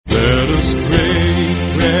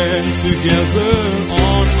together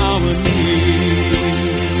on our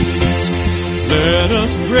knees. Let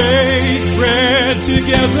us break bread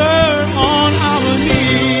together on our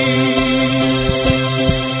knees.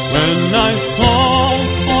 When I fall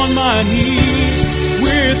on my knees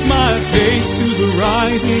with my face to the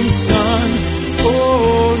rising sun,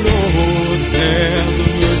 oh Lord, have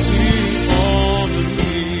mercy on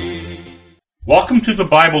me. Welcome to The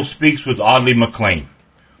Bible Speaks with Audley McLean.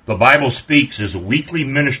 The Bible Speaks is a weekly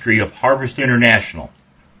ministry of Harvest International.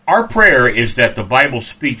 Our prayer is that The Bible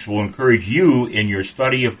Speaks will encourage you in your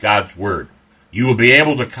study of God's Word. You will be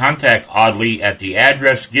able to contact Audley at the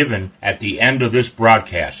address given at the end of this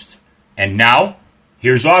broadcast. And now,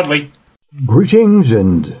 here's Audley. Greetings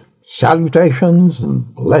and salutations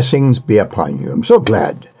and blessings be upon you. I'm so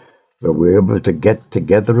glad that we're able to get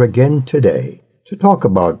together again today to talk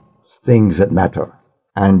about things that matter,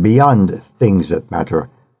 and beyond things that matter,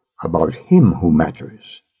 about Him who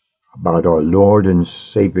matters, about our Lord and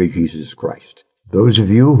Savior Jesus Christ. Those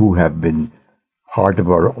of you who have been part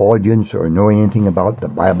of our audience or know anything about The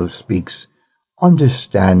Bible Speaks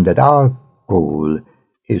understand that our goal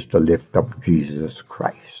is to lift up Jesus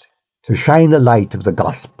Christ, to shine the light of the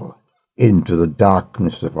gospel into the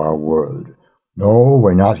darkness of our world. No,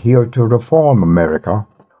 we're not here to reform America.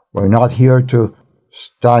 We're not here to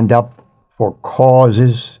stand up for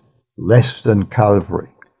causes less than Calvary.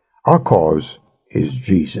 Our cause is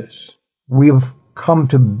Jesus. We've come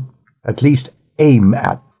to at least aim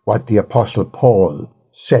at what the Apostle Paul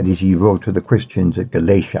said as he wrote to the Christians at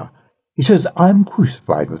Galatia. He says, I'm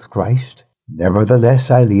crucified with Christ.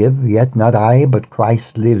 Nevertheless I live, yet not I, but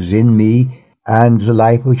Christ lives in me, and the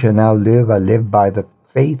life which I now live, I live by the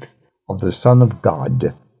faith of the Son of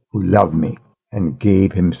God, who loved me and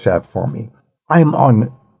gave himself for me. I am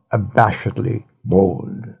unabashedly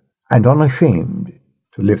bold and unashamed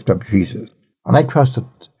to lift up Jesus. And I trust that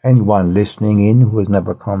anyone listening in who has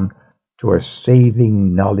never come to a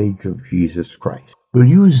saving knowledge of Jesus Christ will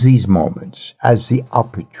use these moments as the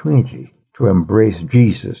opportunity to embrace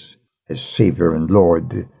Jesus as Savior and Lord.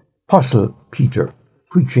 The Apostle Peter,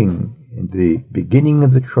 preaching in the beginning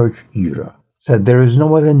of the church era, said, there is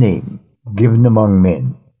no other name given among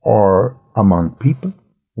men or among people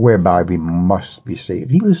whereby we must be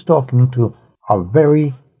saved. He was talking to a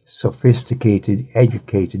very sophisticated,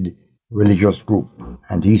 educated religious group,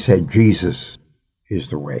 and he said Jesus is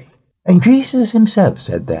the way. And Jesus himself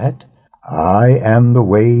said that, I am the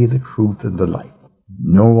way, the truth, and the life.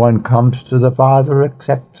 No one comes to the Father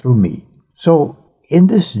except through me. So, in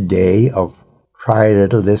this day of try a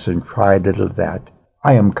little this and try a little that,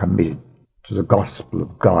 I am committed to the gospel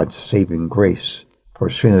of God's saving grace for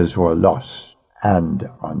sinners who are lost and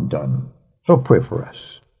undone. So pray for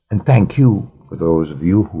us. And thank you for those of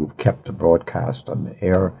you who have kept the broadcast on the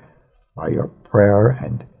air by your prayer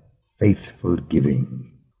and faithful giving.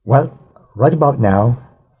 Well, right about now,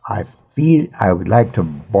 I feel I would like to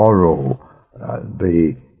borrow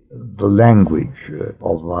the language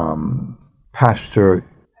of Pastor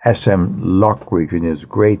S.M. Lockridge in his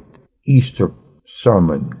great Easter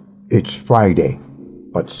sermon. It's Friday,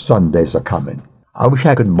 but Sundays are coming. I wish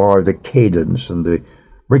I could borrow the cadence and the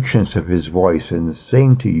richness of his voice in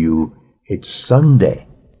saying to you, it's Sunday,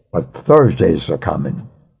 but Thursdays are coming.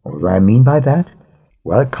 What do I mean by that?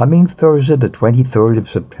 Well, coming Thursday, the 23rd of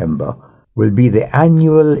September, will be the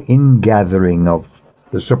annual ingathering of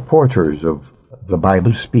the supporters of The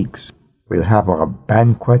Bible Speaks. We'll have our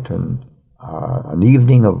banquet and an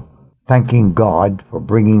evening of thanking God for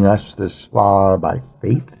bringing us this far by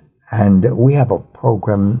faith. And we have a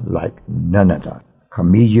program like none other.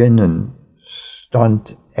 Comedian and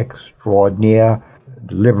stunt extraordinaire,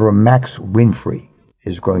 deliverer Max Winfrey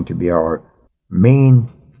is going to be our main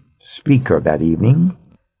speaker that evening.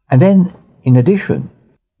 And then, in addition,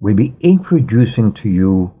 we'll be introducing to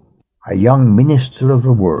you a young minister of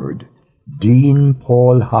the Word, Dean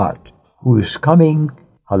Paul Hart, who is coming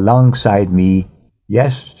alongside me,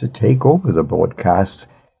 yes, to take over the broadcast.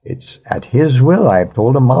 It's at his will. I've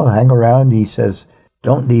told him I'll hang around. He says,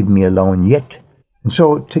 don't leave me alone yet. And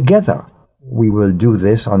so together we will do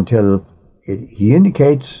this until he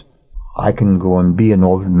indicates I can go and be an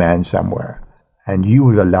old man somewhere. And you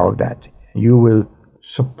will allow that. You will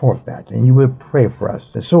support that. And you will pray for us.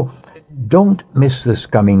 And so don't miss this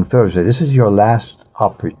coming Thursday. This is your last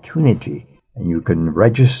opportunity. And you can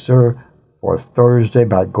register for Thursday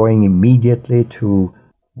by going immediately to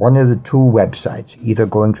one of the two websites, either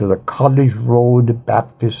going to the College Road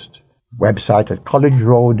Baptist website at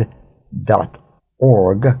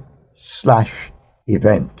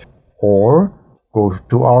collegeroad.org/event, or go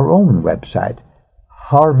to our own website,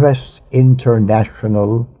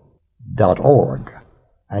 harvestinternational.org,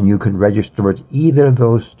 and you can register at either of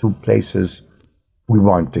those two places. We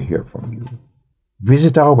want to hear from you.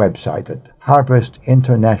 Visit our website at Harvest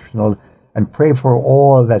International and pray for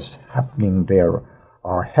all that's happening there.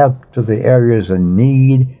 Our help to the areas in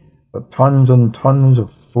need, the tons and tons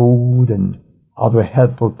of food and other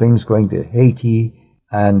helpful things going to Haiti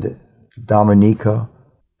and Dominica,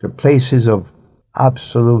 to places of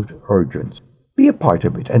absolute urgency. Be a part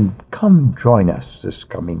of it and come join us this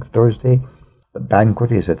coming Thursday. The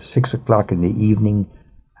banquet is at 6 o'clock in the evening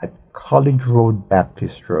at College Road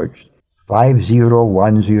Baptist Church,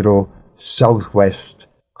 5010 Southwest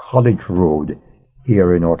College Road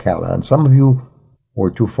here in Ocala. And some of you who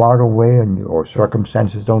are too far away and your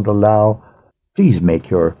circumstances don't allow, please make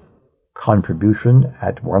your contribution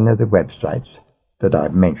at one of the websites that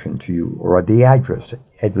I've mentioned to you, or at the address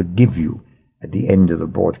it would give you at the end of the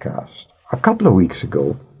broadcast. A couple of weeks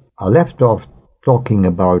ago, I left off talking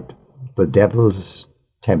about the devil's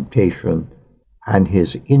temptation and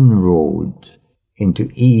his inroads into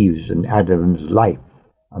Eve's and Adam's life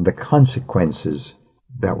and the consequences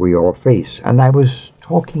that we all face. And I was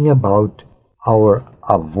talking about our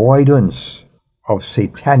avoidance of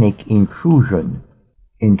satanic intrusion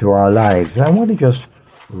into our lives. And I want to just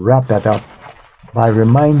wrap that up by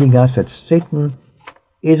reminding us that Satan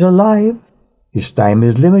is alive, his time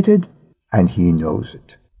is limited, and he knows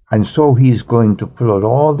it. And so he's going to pull out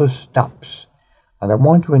all the stops. And I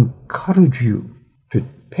want to encourage you to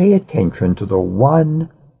pay attention to the one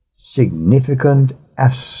significant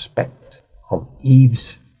aspect of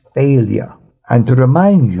Eve's failure, and to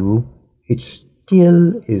remind you it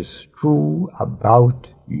still is true about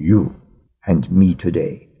you and me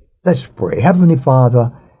today. Let's pray. Heavenly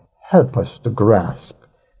Father, help us to grasp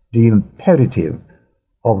the imperative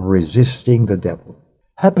of resisting the devil.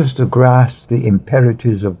 Help us to grasp the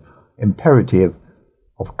imperative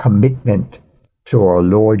of commitment to our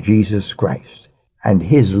Lord Jesus Christ and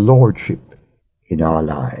his lordship in our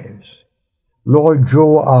lives. Lord,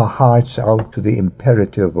 draw our hearts out to the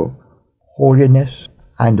imperative of holiness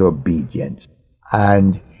and obedience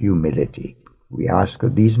and humility. We ask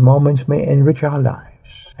that these moments may enrich our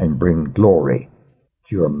lives and bring glory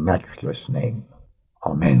to your matchless name.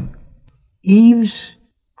 Amen. Eve's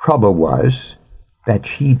trouble was that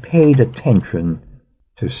she paid attention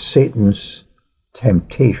to Satan's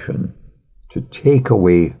temptation to take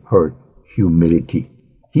away her humility.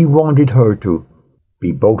 He wanted her to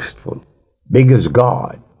be boastful, big as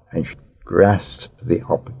God, and she grasped the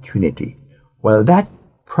opportunity. Well, that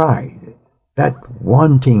pride, that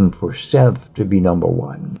wanting for self to be number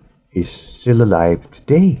one, is still alive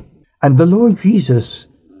today. And the Lord Jesus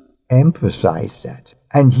emphasized that.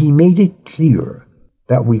 And he made it clear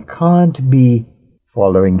that we can't be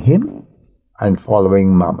following him and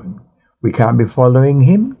following mammon. We can't be following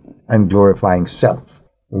him and glorifying self.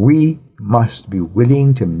 We must be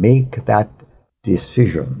willing to make that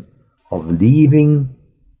decision of leaving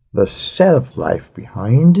the self-life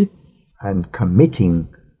behind and committing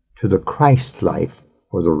to the Christ life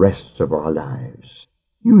for the rest of our lives.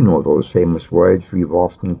 You know those famous words we've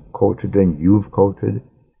often quoted and you've quoted,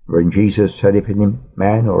 when Jesus said, if any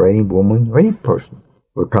man or any woman or any person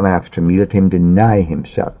will come after me, let him deny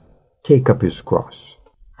himself, take up his cross,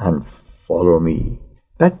 and follow me.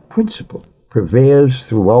 That principle prevails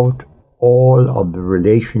throughout all of the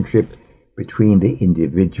relationship between the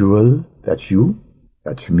individual, that's you,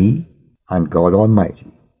 that's me, and God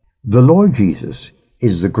Almighty. The Lord Jesus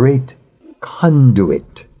is the great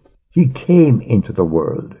conduit. He came into the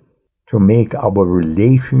world to make our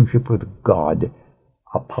relationship with God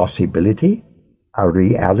a possibility, a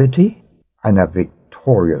reality, and a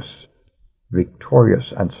victorious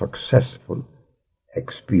and successful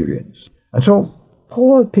experience. And so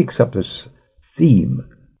Paul picks up this theme,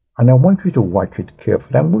 and I want you to watch it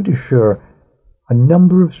carefully. I'm going to share a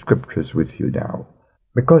number of scriptures with you now,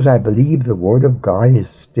 because I believe the Word of God is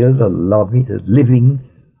still a living,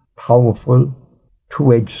 powerful,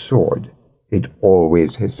 two-edged sword. It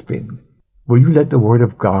always has been. Will you let the Word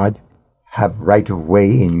of God have right of way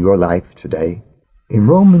in your life today? In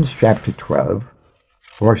Romans chapter 12,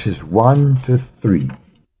 verses 1 to 3,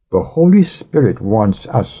 the Holy Spirit wants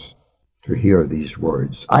us to hear these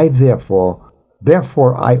words.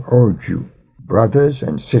 Therefore I urge you, brothers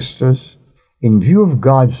and sisters, in view of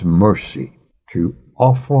God's mercy, to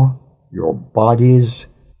offer your bodies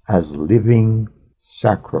as living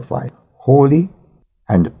sacrifice, holy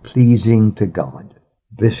and pleasing to God.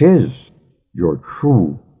 This is your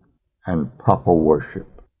true and proper worship.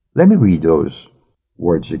 Let me read those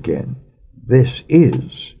words again. This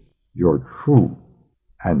is your true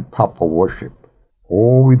and proper worship.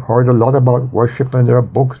 Oh, we've heard a lot about worship, and there are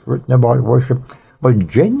books written about worship. But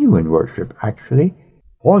genuine worship, actually,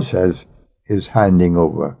 Paul says, is handing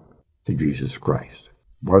over to Jesus Christ.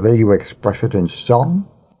 Whether you express it in song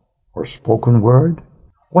or spoken word,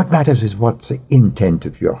 what matters is what's the intent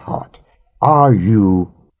of your heart. Are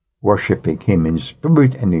you worshiping him in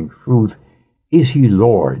spirit and in truth? Is he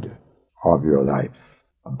Lord of your life?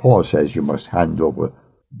 And Paul says you must hand over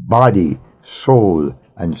body, soul,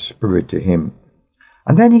 and spirit to him.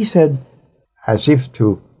 And then he said, as if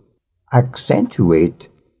to accentuate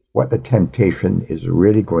what the temptation is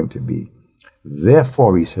really going to be,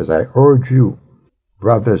 therefore, he says, I urge you,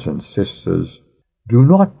 brothers and sisters, do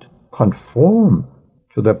not conform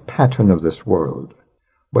to the pattern of this world,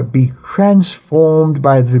 but be transformed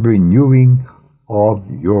by the renewing of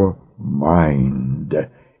your mind.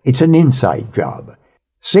 It's an inside job.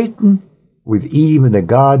 Satan, with Eve in the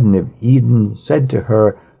Garden of Eden, said to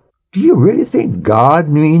her, do you really think God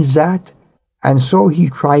means that? And so he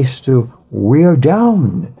tries to wear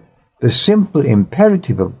down the simple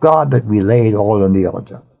imperative of God that we laid all on the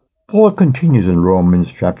altar. Paul continues in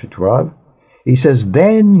Romans chapter 12. He says,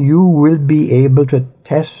 then you will be able to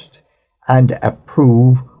test and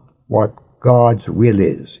approve what God's will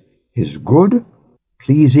is, his good,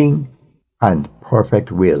 pleasing, and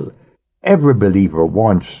perfect will. Every believer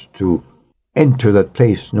wants to enter that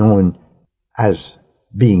place known as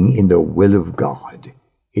being in the will of God.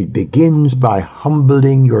 It begins by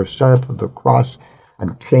humbling yourself at the cross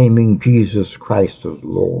and claiming Jesus Christ as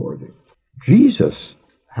Lord. Jesus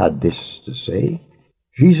had this to say.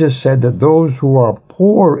 Jesus said that those who are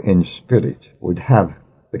poor in spirit would have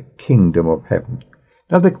the kingdom of heaven.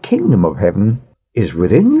 Now, the kingdom of heaven is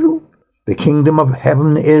within you. The kingdom of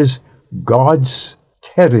heaven is God's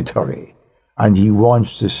territory, and he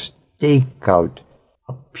wants to stake out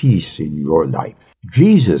a piece in your life.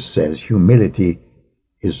 Jesus says humility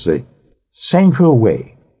is the central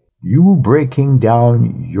way. You breaking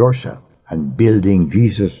down yourself and building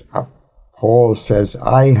Jesus up. Paul says,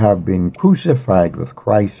 I have been crucified with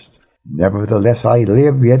Christ. Nevertheless I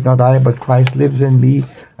live, yet not I, but Christ lives in me.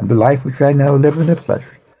 And the life which I now live in the flesh,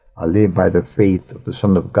 I live by the faith of the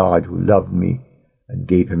Son of God who loved me and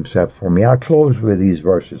gave himself for me. I'll close with these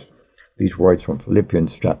verses, these words from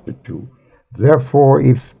Philippians chapter 2. Therefore,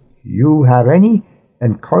 if you have any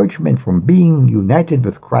encouragement from being united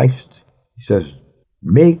with Christ, he says,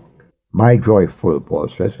 make my joy full, Paul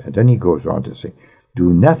says. And then he goes on to say, do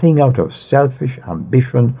nothing out of selfish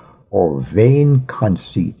ambition or vain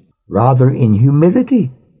conceit. Rather, in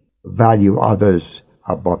humility, value others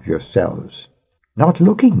above yourselves, not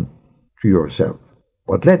looking to yourself.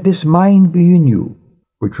 But let this mind be in you,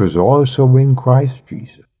 which was also in Christ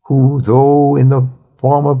Jesus, who, though in the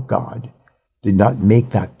form of God, did not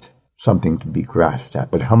make that something to be grasped at,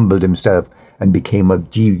 but humbled himself and became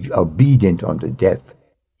obedient unto death,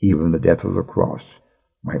 even the death of the cross.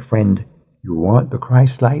 My friend, you want the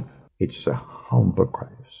Christ life? It's a humble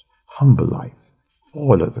Christ, humble life.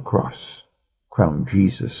 Fall at the cross, crown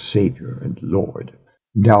Jesus Savior and Lord.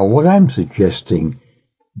 Now, what I'm suggesting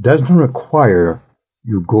doesn't require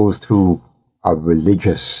you go through a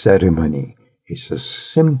religious ceremony. It's a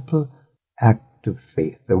simple act of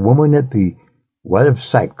faith. The woman at the well of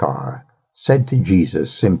Sychar said to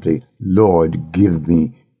Jesus simply, Lord, give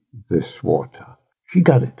me this water. She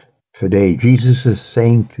got it. Today, Jesus is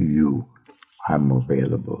saying to you, I'm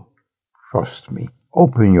available. Trust me.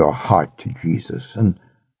 Open your heart to Jesus and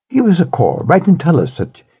give us a call. Write and tell us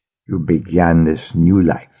that you began this new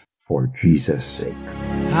life for Jesus' sake.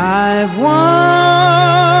 I've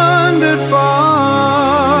wandered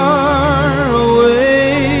far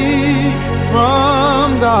away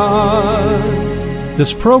from God.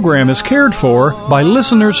 This program is cared for by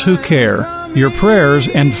listeners who care. Your prayers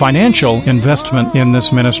and financial investment in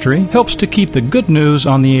this ministry helps to keep the good news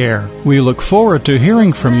on the air. We look forward to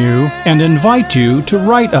hearing from you and invite you to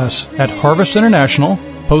write us at Harvest International,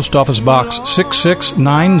 Post Office Box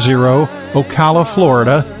 6690, Ocala,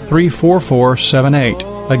 Florida 34478.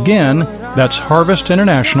 Again, that's Harvest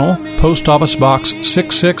International, Post Office Box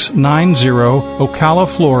 6690, Ocala,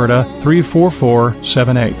 Florida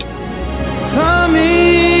 34478.